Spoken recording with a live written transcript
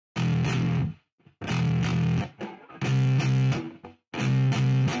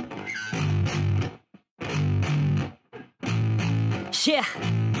Yeah,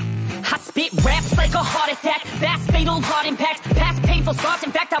 I spit raps like a heart attack, fast fatal heart impact, past painful scars.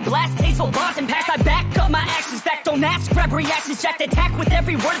 In fact, I blast tasteful bars and packs. I back up my actions, fact don't ask, grab reactions, jacked attack with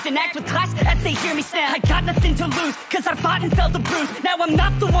every word, then act with class as they hear me snap. I got nothing to lose, cause I fought and felt the bruise. Now I'm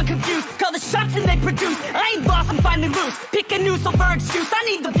not the one confused, call the shots and they produce. I ain't lost, I'm finally loose, pick a new silver excuse. I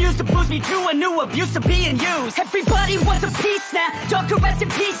need the views to boost me to a new abuse of being used. Everybody wants a piece now, y'all can rest in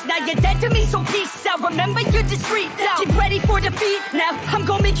peace. Now you're dead to me, so peace out. Remember you're discreet now, get ready for defeat. Now I'm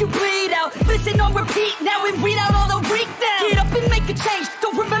gonna make you bleed out, listen on repeat now and weed out all the weak now. Get up and make a change,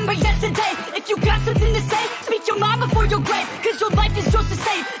 don't remember yesterday. If you got something to say, speak your mind before your grave, cause your life is yours to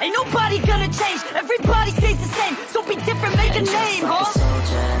save. Ain't nobody gonna change, everybody stays the same. So be different, make a name, like a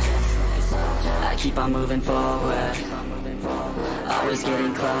soldier, I keep on moving forward, always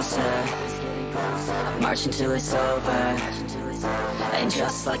getting closer, marching till it's over. And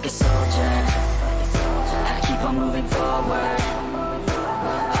just like a soldier, I keep on moving forward,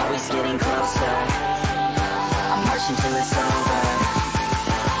 always getting closer, I'm marching till it's over.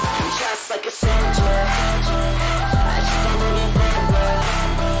 And just like a soldier, I keep on moving forward,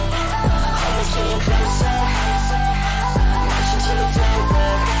 always getting closer, marching till it's over.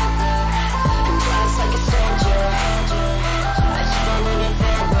 And just like a soldier, I keep on moving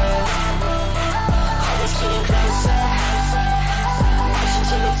forward, always getting closer, marching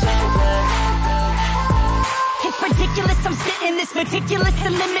till it's over. It's ridiculous, I'm spitting this meticulous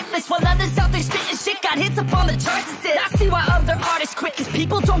and limitless, while others out there spitting shit got hits up on the charts and shit. I see why other artists quit, cause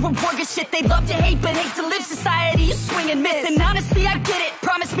people don't reward good shit. They love to hate but hate to live. Society is swing and miss, and honestly I get it.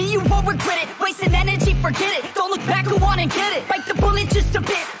 Promise me you won't regret it, wasting energy, forget it. Don't look back, go on and get it. Bite the bullet just a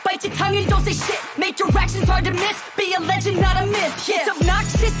bit, bite your tongue and don't say shit. Make your actions hard to miss, be a legend not a myth. Yeah. It's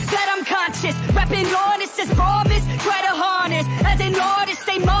obnoxious that I'm conscious, rapping honest as promise. Try to harness, as an artist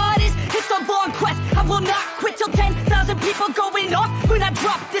stay modest. It's a long quest, I will not quit till 10,000 people going off when I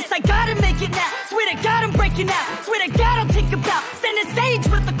drop this. I gotta make it now, swear to God I'm breaking out, swear to God I'll think about standing stage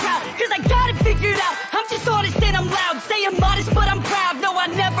with the crowd, cause I got it figured out. I'm just honest and I'm loud, staying modest but I'm proud. No, I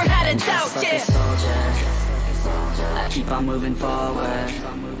never had a doubt. Like yeah, a soldier, I keep on moving forward,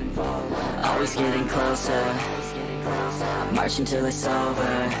 always getting closer, I'm marching till it's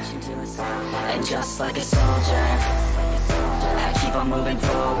over. And just like a soldier, I keep on moving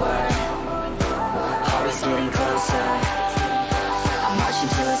forward, always getting closer, I'm marching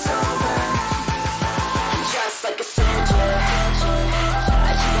till it's over. And just like a soldier,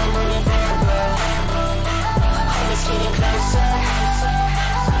 I keep on moving forward, always getting closer,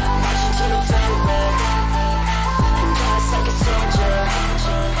 marching till it's over. And just like a soldier,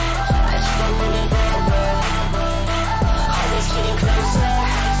 I keep on moving forward, always getting closer,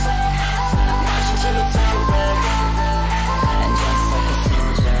 marching till it's over. And just like a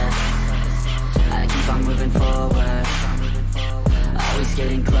soldier, I keep on moving forward, always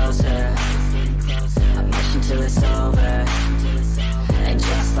getting closer, I'm marching till it's over. And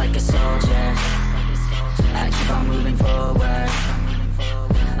just like a soldier, I keep on moving forward,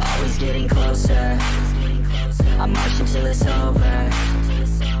 always getting closer, I'm marching till it's over.